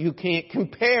comparison. You can't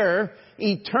compare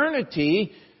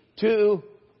eternity to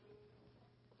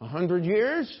 100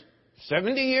 years,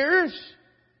 70 years.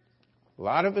 A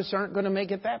lot of us aren't going to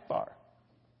make it that far.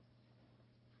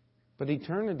 But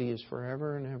eternity is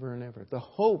forever and ever and ever. The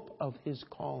hope of His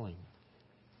calling.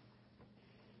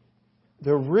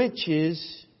 The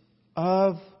riches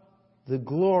of the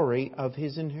glory of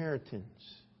His inheritance.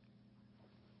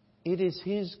 It is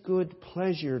His good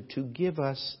pleasure to give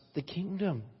us the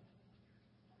kingdom.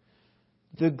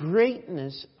 The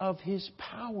greatness of His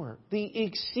power. The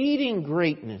exceeding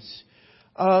greatness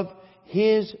of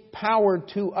His power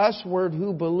to usward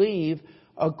who believe,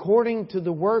 according to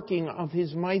the working of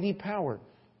His mighty power.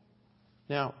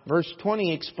 Now, verse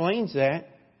 20 explains that,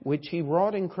 which He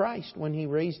wrought in Christ when He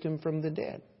raised Him from the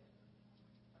dead.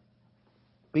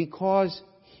 Because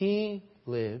He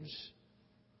lives,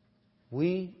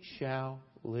 we shall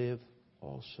live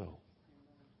also.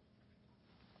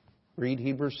 Read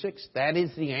Hebrews 6. That is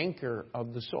the anchor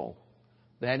of the soul.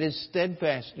 That is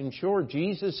steadfast and sure.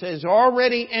 Jesus has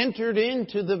already entered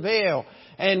into the veil.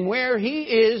 And where He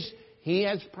is, He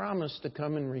has promised to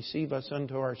come and receive us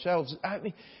unto ourselves. I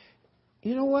mean,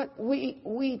 you know what?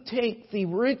 We take the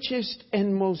richest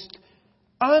and most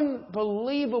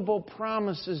unbelievable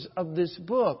promises of this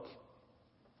book,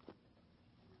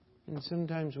 and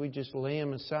sometimes we just lay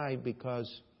them aside because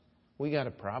we got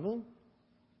a problem.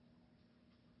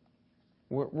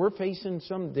 We're facing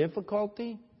some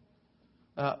difficulty.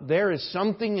 There is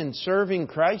something in serving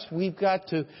Christ. We've got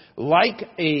to, like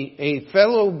a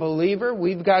fellow believer,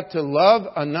 we've got to love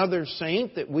another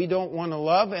saint that we don't want to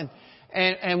love.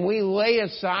 And we lay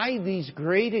aside these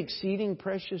great, exceeding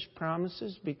precious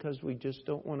promises because we just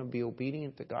don't want to be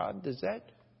obedient to God. Does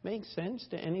that make sense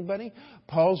to anybody?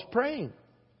 Paul's praying.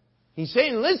 He's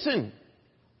saying, listen,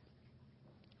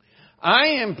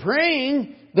 I am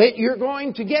praying that you're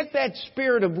going to get that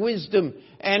spirit of wisdom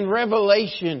and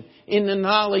revelation in the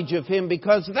knowledge of Him,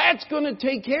 because that's going to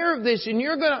take care of this, and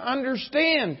you're going to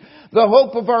understand the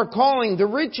hope of our calling, the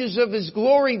riches of His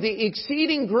glory, the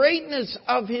exceeding greatness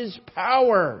of His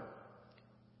power.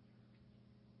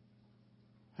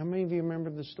 How many of you remember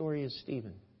the story of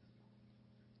Stephen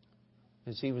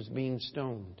as he was being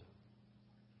stoned?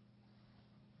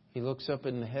 He looks up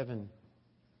into heaven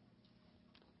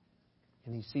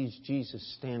and he sees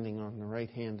Jesus standing on the right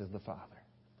hand of the Father.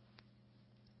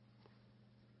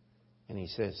 And he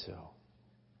says so.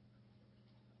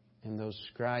 And those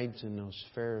scribes and those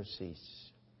Pharisees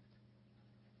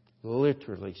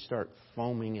literally start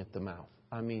foaming at the mouth.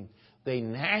 I mean, they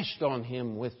gnashed on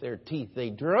Him with their teeth. They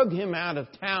drug Him out of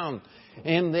town.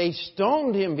 And they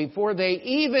stoned Him before they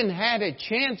even had a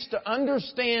chance to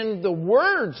understand the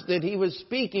words that He was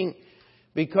speaking.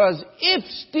 Because if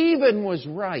Stephen was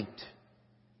right,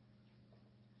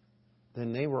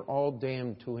 then they were all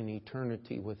damned to an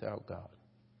eternity without God.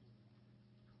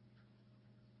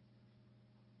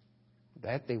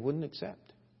 That they wouldn't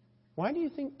accept. Why do you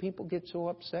think people get so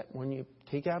upset when you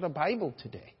take out a Bible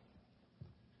today?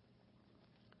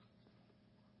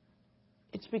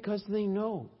 It's because they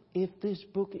know if this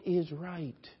book is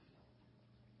right,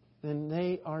 then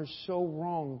they are so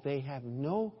wrong. They have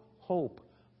no hope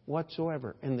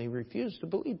whatsoever. And they refuse to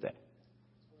believe that.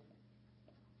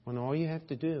 When all you have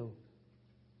to do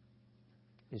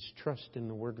is trust in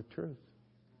the Word of truth.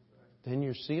 Then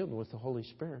you're sealed with the Holy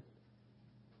Spirit.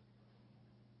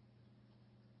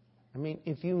 I mean,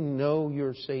 if you know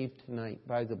you're saved tonight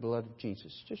by the blood of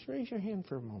Jesus, just raise your hand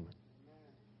for a moment.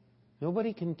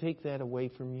 Nobody can take that away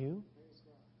from you.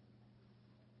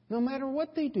 No matter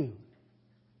what they do.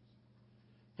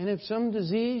 And if some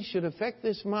disease should affect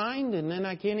this mind, and then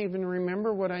I can't even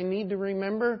remember what I need to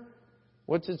remember,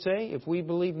 what's it say? If we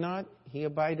believe not, He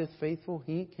abideth faithful.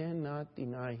 He cannot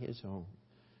deny His own.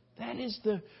 That is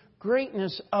the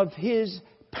greatness of His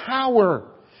power.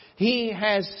 He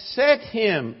has set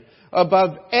Him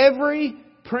above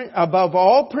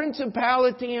all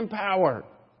principality and power.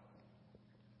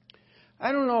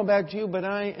 I don't know about you, but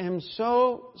I am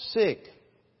so sick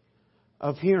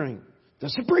of hearing the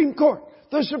Supreme Court,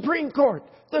 the Supreme Court,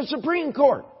 the Supreme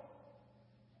Court.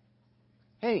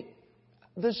 Hey,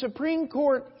 the Supreme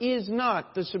Court is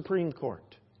not the Supreme Court.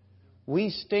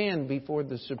 We stand before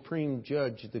the Supreme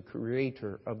Judge, the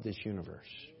Creator of this universe.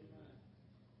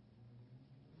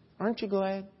 Aren't you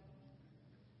glad?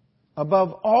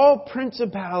 Above all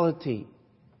principality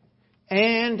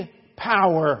and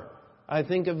power. I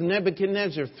think of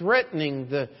Nebuchadnezzar threatening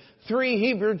the three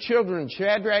Hebrew children,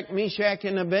 Shadrach, Meshach,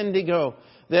 and Abednego,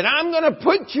 that I'm going to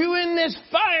put you in this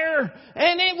fire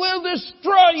and it will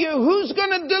destroy you. Who's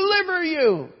going to deliver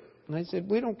you? And I said,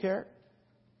 we don't care.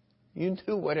 You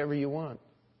do whatever you want.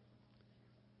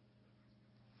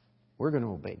 We're going to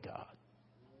obey God.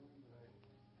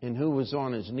 And who was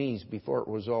on his knees before it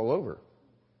was all over?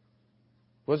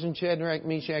 Wasn't Shadrach,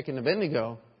 Meshach, and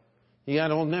Abednego. You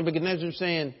got old Nebuchadnezzar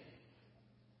saying,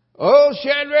 oh,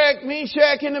 Shadrach,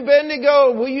 Meshach, and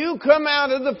Abednego, will you come out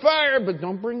of the fire? But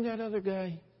don't bring that other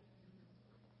guy.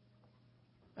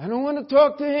 I don't want to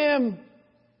talk to him.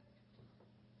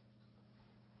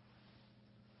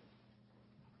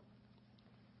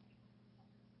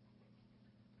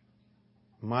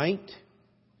 Might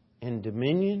and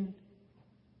dominion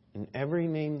in every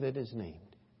name that is named.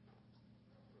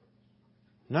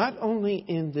 Not only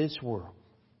in this world,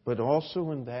 but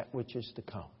also in that which is to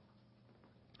come.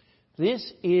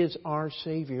 This is our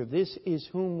Savior. This is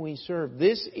whom we serve.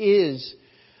 This is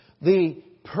the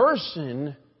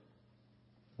person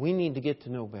we need to get to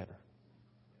know better.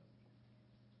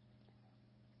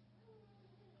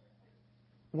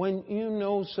 When you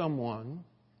know someone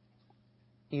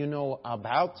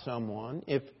about someone.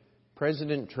 If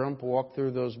President Trump walked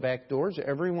through those back doors,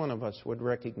 every one of us would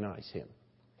recognize him.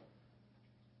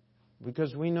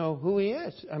 Because we know who he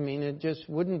is. It just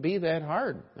wouldn't be that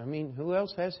hard. Who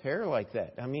else has hair like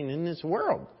that? In this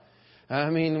world.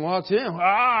 Walks in,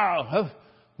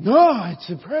 no, it's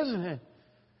the president.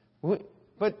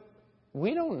 But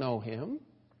we don't know him.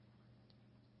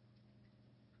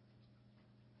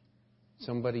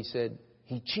 Somebody said,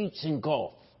 he cheats in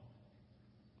golf.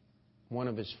 One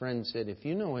of his friends said, if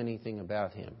you know anything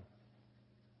about him,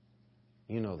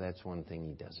 that's one thing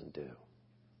he doesn't do.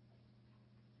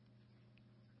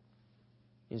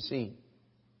 You see,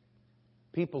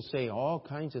 people say all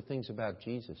kinds of things about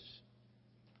Jesus.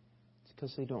 It's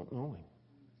because they don't know him.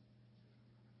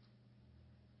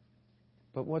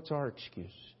 But what's our excuse?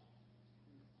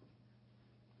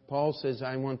 Paul says,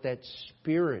 I want that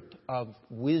spirit of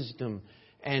wisdom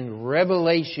and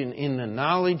revelation in the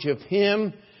knowledge of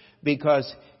Him,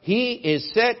 because He is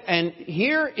set, and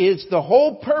here is the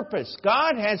whole purpose.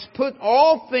 God has put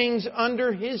all things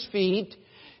under His feet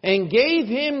and gave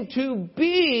Him to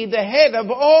be the head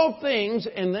of all things.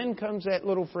 And then comes that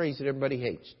little phrase that everybody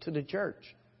hates, to the church.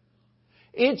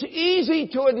 It's easy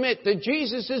to admit that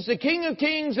Jesus is the King of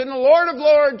Kings and the Lord of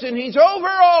Lords, and He's over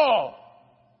all.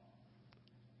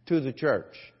 To the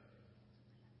church,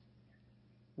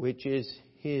 which is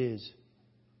His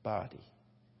body.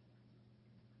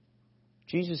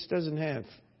 Jesus doesn't have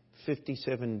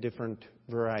 57 different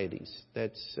varieties.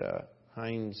 That's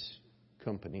Heinz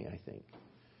Company, I think.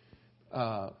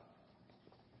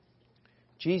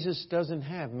 Jesus doesn't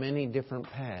have many different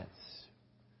paths.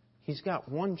 He's got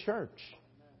one church.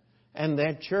 And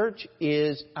that church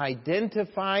is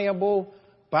identifiable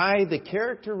by the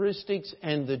characteristics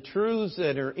and the truths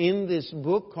that are in this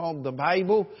book called the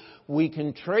Bible. We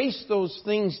can trace those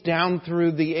things down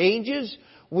through the ages.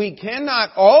 We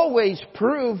cannot always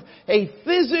prove a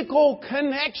physical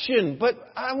connection. But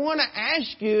I want to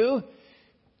ask you,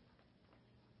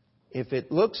 if it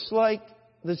looks like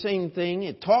the same thing,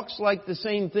 it talks like the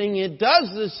same thing, it does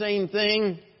the same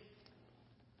thing,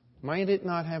 might it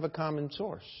not have a common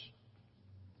source?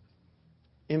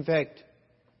 In fact,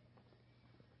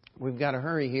 we've got to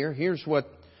hurry here. Here's what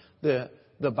the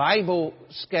Bible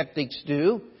skeptics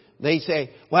do. They say,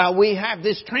 well, we have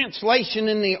this translation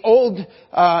in the old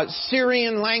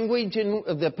Syrian language, in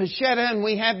the Peshitta, and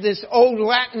we have this old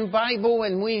Latin Bible,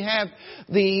 and we have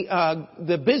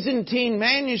the Byzantine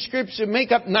manuscripts that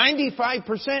make up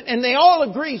 95%, and they all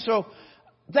agree. So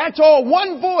that's all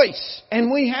one voice,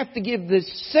 and we have to give the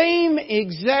same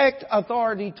exact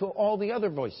authority to all the other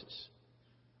voices.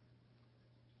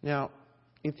 Now,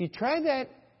 if you try that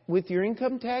with your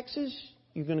income taxes,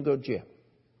 you're going to go to jail.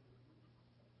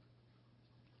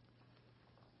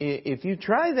 If you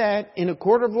try that in a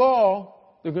court of law,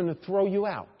 they're going to throw you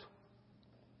out.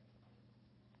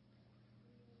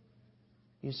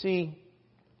 You see,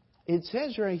 it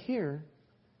says right here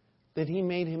that He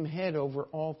made Him head over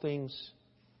all things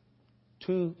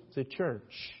to the church,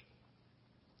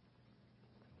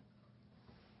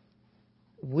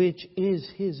 which is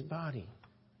His body.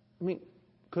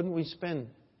 Couldn't we spend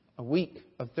a week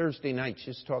of Thursday nights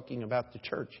just talking about the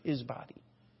church, His body?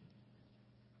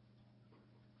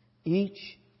 Each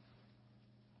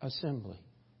assembly,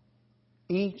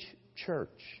 each church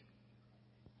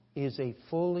is a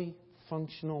fully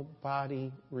functional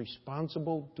body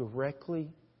responsible directly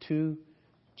to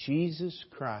Jesus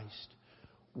Christ,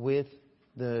 with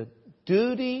the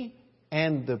duty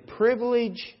and the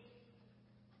privilege,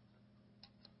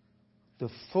 the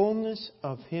fullness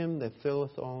of Him that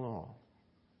filleth all in all.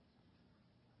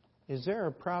 Is there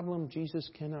a problem Jesus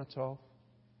cannot solve?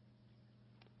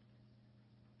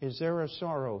 Is there a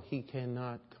sorrow He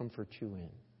cannot comfort you in?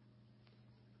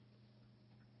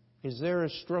 Is there a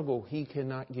struggle He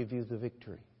cannot give you the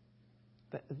victory?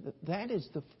 That is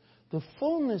the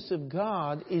fullness of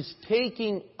God is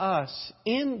taking us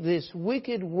in this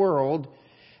wicked world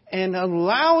and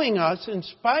allowing us, in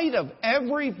spite of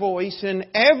every voice and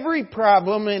every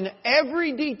problem and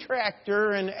every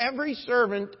detractor and every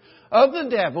servant of the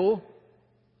devil,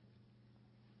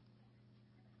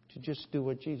 to just do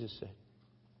what Jesus said.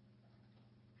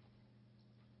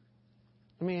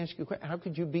 Let me ask you a question. How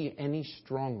could you be any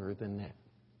stronger than that?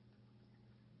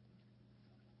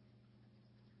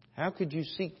 How could you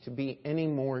seek to be any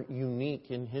more unique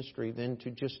in history than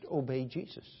to just obey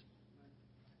Jesus?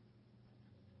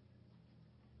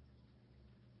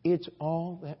 It's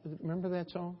all that. Remember that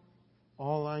song?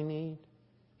 All I need.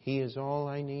 He is all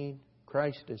I need.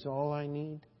 Christ is all I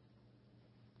need.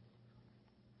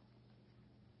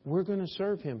 We're going to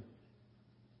serve Him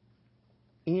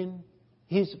in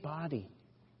His body.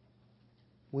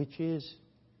 which is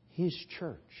His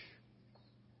church.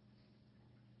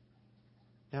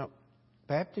 Now,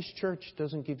 Baptist Church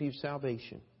doesn't give you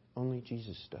salvation. Only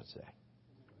Jesus does that.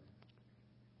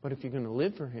 But if you're going to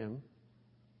live for Him,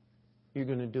 you're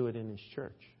going to do it in His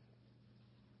church.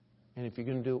 And if you're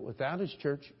going to do it without His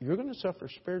church, you're going to suffer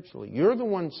spiritually. You're the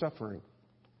one suffering.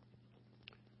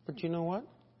 But you know what?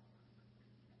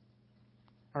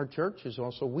 Our church is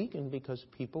also weakened because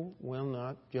people will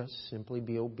not just simply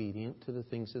be obedient to the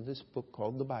things of this book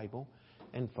called the Bible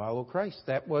and follow Christ.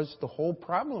 That was the whole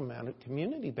problem out at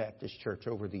Community Baptist Church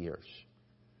over the years.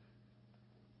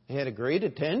 They had a great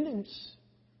attendance,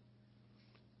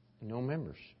 no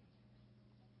members.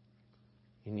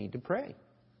 You need to pray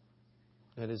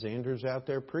that as Andrew's out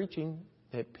there preaching,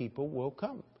 that people will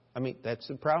come. I mean, that's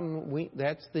the problem.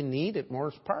 That's the need at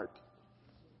Morris Park.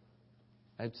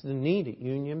 That's the need at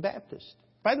Union Baptist.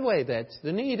 By the way, that's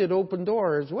the need at Open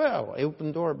Door as well.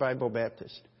 Open Door Bible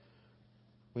Baptist.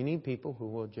 We need people who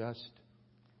will just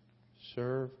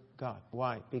serve God.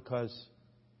 Why? Because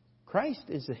Christ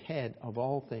is the head of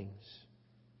all things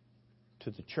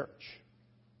to the church.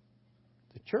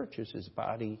 The church is His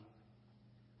body,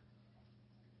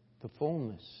 the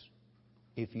fullness.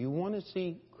 If you want to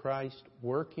see Christ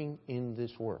working in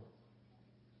this world,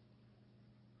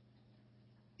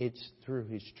 it's through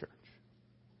His church.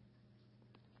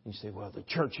 You say, well, the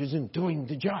church isn't doing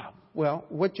the job. Well,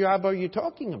 what job are you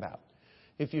talking about?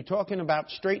 If you're talking about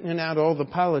straightening out all the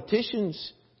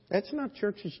politicians, that's not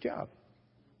church's job.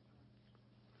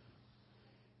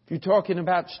 If you're talking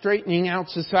about straightening out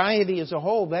society as a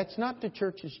whole, that's not the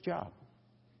church's job.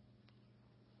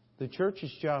 The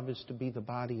church's job is to be the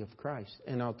body of Christ.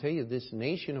 And I'll tell you, this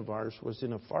nation of ours was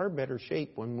in a far better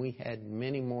shape when we had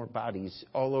many more bodies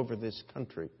all over this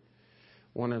country.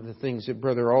 One of the things that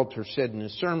Brother Alter said in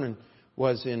his sermon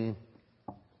was in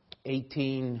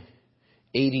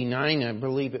 1889, I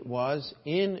believe it was,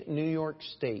 in New York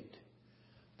State,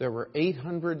 there were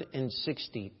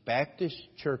 860 Baptist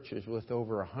churches with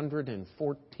over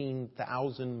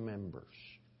 114,000 members.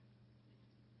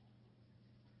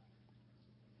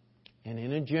 And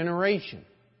in a generation,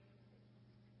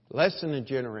 less than a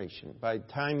generation, by the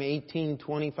time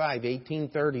 1825,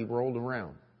 1830 rolled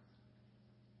around,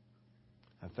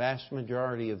 a vast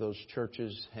majority of those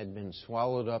churches had been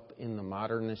swallowed up in the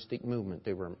modernistic movement.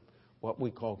 They were what we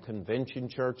call convention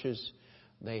churches.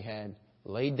 They had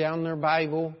laid down their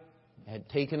Bible, had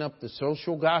taken up the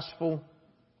social gospel,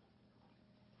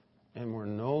 and were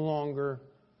no longer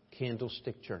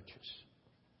candlestick churches.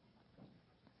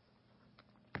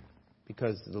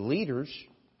 Because the leaders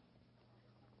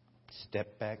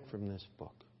stepped back from this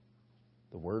book,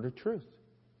 the Word of Truth.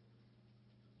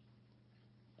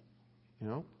 You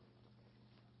know,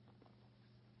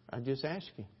 I just ask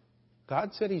you. God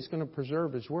said He's going to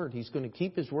preserve His Word. He's going to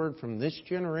keep His Word from this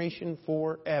generation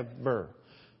forever.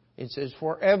 It says,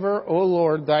 forever, O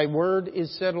Lord, Thy Word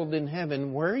is settled in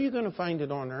heaven. Where are you going to find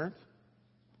it on earth?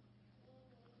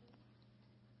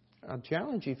 I'll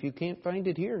challenge you, if you can't find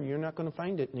it here, you're not going to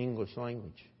find it in English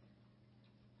language.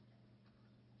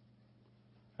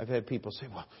 I've had people say,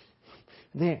 well,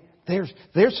 there's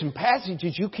some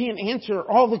passages you can't answer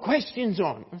all the questions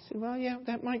on. I said, well, yeah,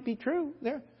 that might be true.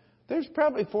 There's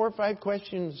probably 4 or 5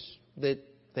 questions that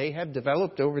they have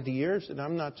developed over the years that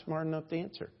I'm not smart enough to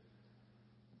answer.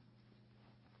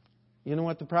 You know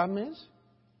what the problem is?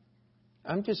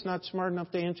 I'm just not smart enough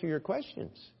to answer your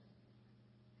questions.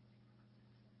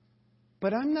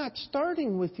 But I'm not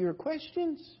starting with your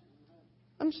questions.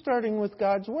 I'm starting with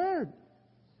God's Word.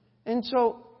 And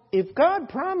so, if God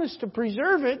promised to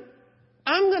preserve it,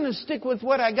 I'm going to stick with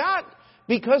what I got,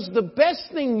 because the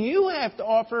best thing you have to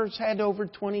offer has had over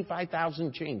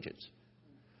 25,000 changes.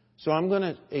 So I'm going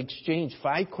to exchange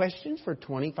 5 questions for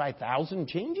 25,000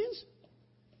 changes?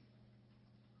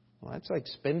 Well, that's like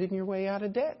spending your way out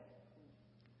of debt.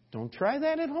 Don't try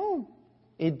that at home.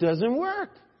 It doesn't work.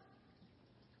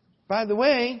 By the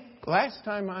way, last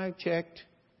time I checked,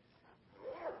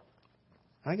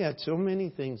 I got so many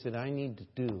things that I need to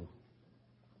do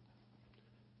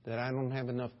that I don't have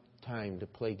enough time to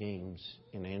play games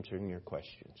in answering your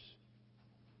questions.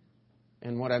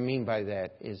 And what I mean by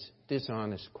that is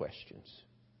dishonest questions.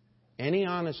 Any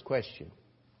honest question,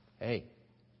 hey,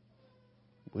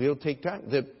 we'll take time.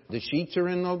 The sheets are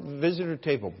in the visitor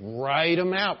table. Write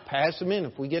them out. Pass them in.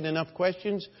 If we get enough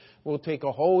questions, we'll take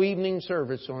a whole evening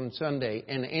service on Sunday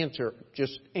and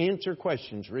just answer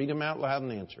questions. Read them out loud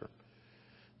and answer.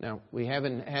 Now, we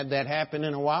haven't had that happen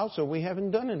in a while, so we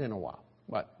haven't done it in a while.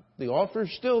 But the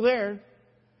offer's still there.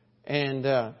 And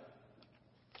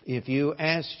If you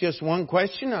ask just one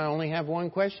question, I only have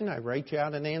one question, I write you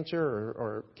out an answer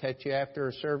or catch you after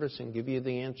a service and give you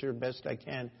the answer best I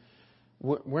can.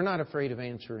 We're not afraid of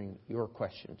answering your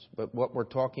questions, but what we're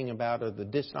talking about are the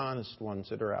dishonest ones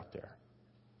that are out there.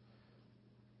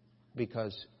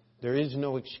 Because there is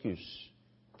no excuse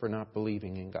for not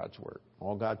believing in God's Word.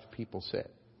 All God's people said.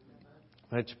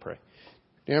 Let's pray.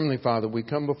 Dear Heavenly Father, we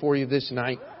come before you this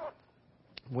night.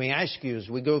 We ask you as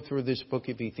we go through this book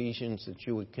of Ephesians that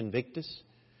you would convict us,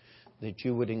 that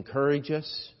you would encourage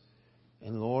us,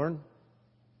 and Lord,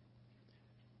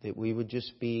 that we would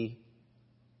just be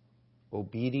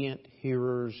obedient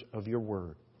hearers of your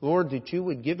word. Lord, that you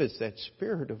would give us that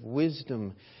spirit of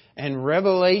wisdom and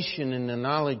revelation in the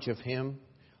knowledge of Him.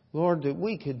 Lord, that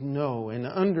we could know and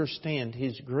understand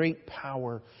His great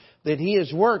power, that He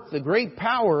has worked, the great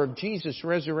power of Jesus'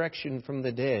 resurrection from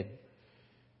the dead.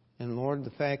 And Lord,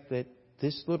 the fact that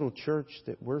this little church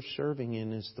that we're serving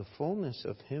in is the fullness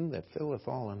of Him that filleth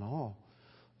all in all.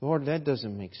 Lord, that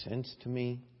doesn't make sense to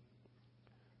me,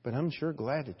 but I'm sure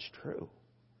glad it's true.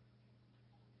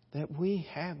 That we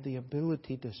have the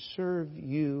ability to serve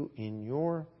you in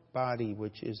your body,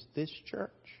 which is this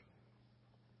church.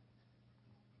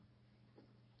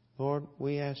 Lord,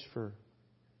 we ask for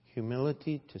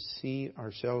humility to see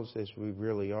ourselves as we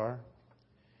really are,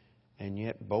 and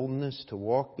yet boldness to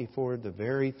walk before the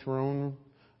very throne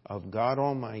of God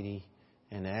Almighty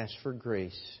and ask for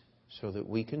grace so that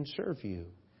we can serve you.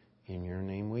 In your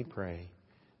name we pray.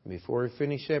 Before we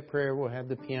finish that prayer, we'll have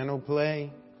the piano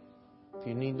play. If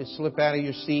you need to slip out of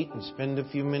your seat and spend a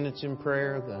few minutes in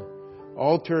prayer, the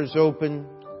altar is open.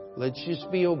 Let's just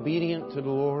be obedient to the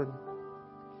Lord.